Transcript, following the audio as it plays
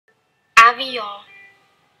Avion.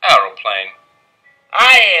 Aeroplane.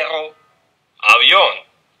 Aero. Avion.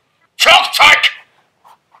 Flugzeug!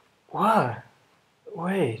 What?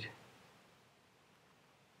 Wait.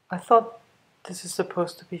 I thought this is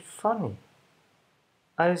supposed to be funny.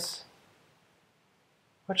 I was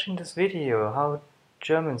watching this video how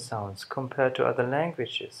German sounds compared to other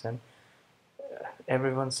languages, and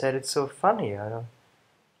everyone said it's so funny.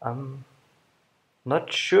 I'm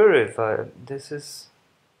not sure if this is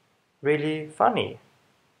really funny.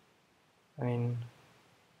 I mean,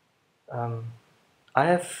 I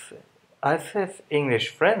have English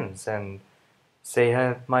friends, and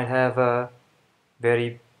they might have a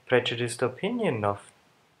very prejudiced opinion of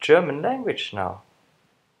German language now.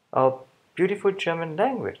 Our beautiful German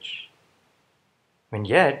language. I mean,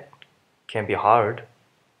 yeah, it can be hard,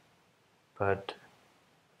 but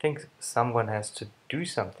I think someone has to do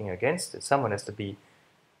something against it. Someone has to be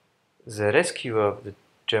the rescuer of the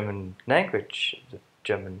German language, the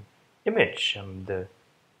German image, the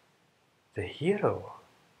hero.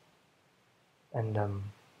 And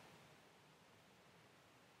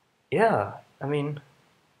yeah, I mean,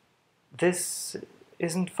 this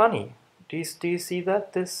isn't funny. Do you see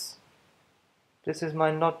that? This is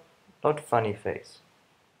my not funny face.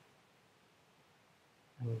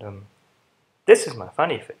 And this is my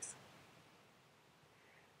funny face.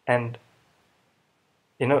 And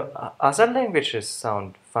you know, other languages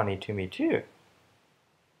sound funny to me too.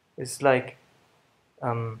 It's like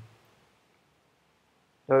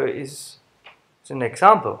it's an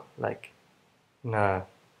example, like in a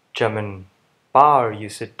German bar you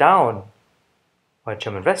sit down, or a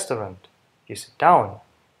German restaurant you sit down,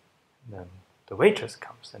 and then the waitress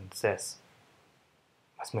comes and says,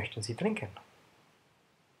 "Was möchten Sie trinken?"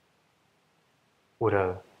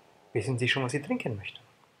 Oder wissen Sie schon, was Sie trinken möchten?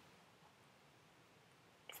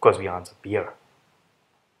 Of course we answer beer.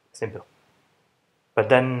 Simple. But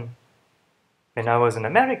then when I was in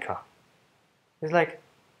America, it's like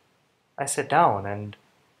I sat down and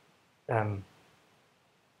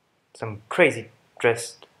some crazy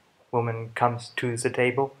dressed woman comes to the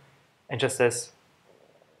table and just says,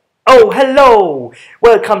 "Oh, hello!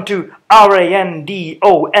 Welcome to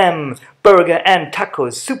RANDOM Burger and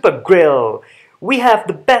Tacos Super Grill. We have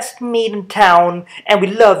the best meat in town, and we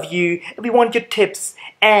love you, and we want your tips,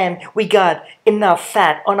 and we got enough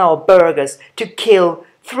fat on our burgers to kill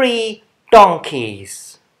 3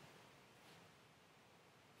 donkeys."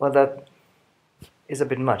 Well, that is a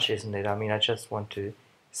bit much, isn't it? I mean, I just want to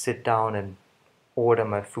sit down and order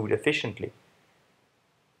my food efficiently.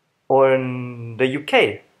 Or in the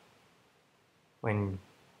UK, when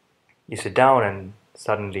you sit down and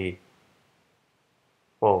suddenly,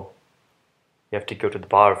 well, you have to go to the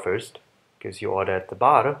bar first, because you order at the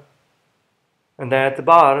bar. And then at the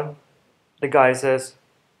bar, the guy says,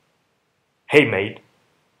 "Hey mate,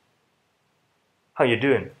 how you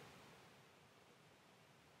doing?"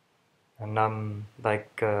 And I'm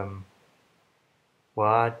like,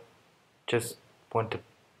 well, I just want a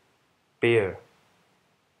beer.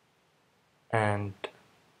 And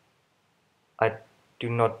I do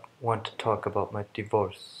not want to talk about my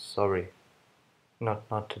divorce, sorry.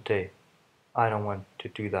 Not today. I don't want to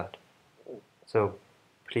do that. So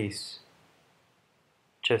please,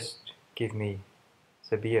 just give me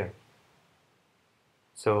the beer.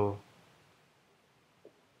 So,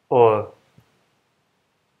 or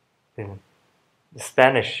in the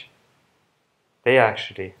Spanish, they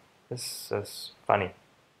actually, this is funny.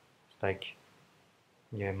 Like,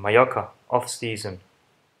 yeah, Mallorca, off season.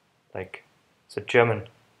 Like, it's a German,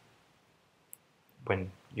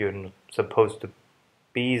 when you're not supposed to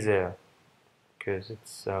be there, because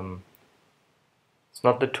it's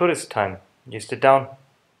not the tourist time. You sit down,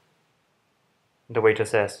 the waiter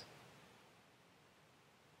says,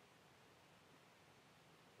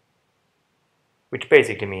 which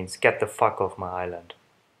basically means get the fuck off my island,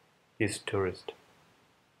 you tourist.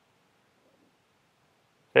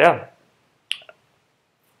 Yeah,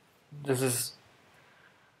 this is,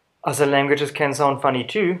 other languages can sound funny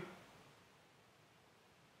too,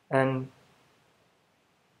 and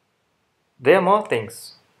there are more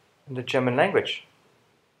things in the German language,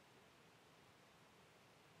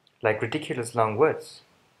 like ridiculous long words.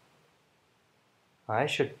 I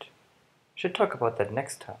should talk about that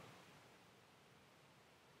next time.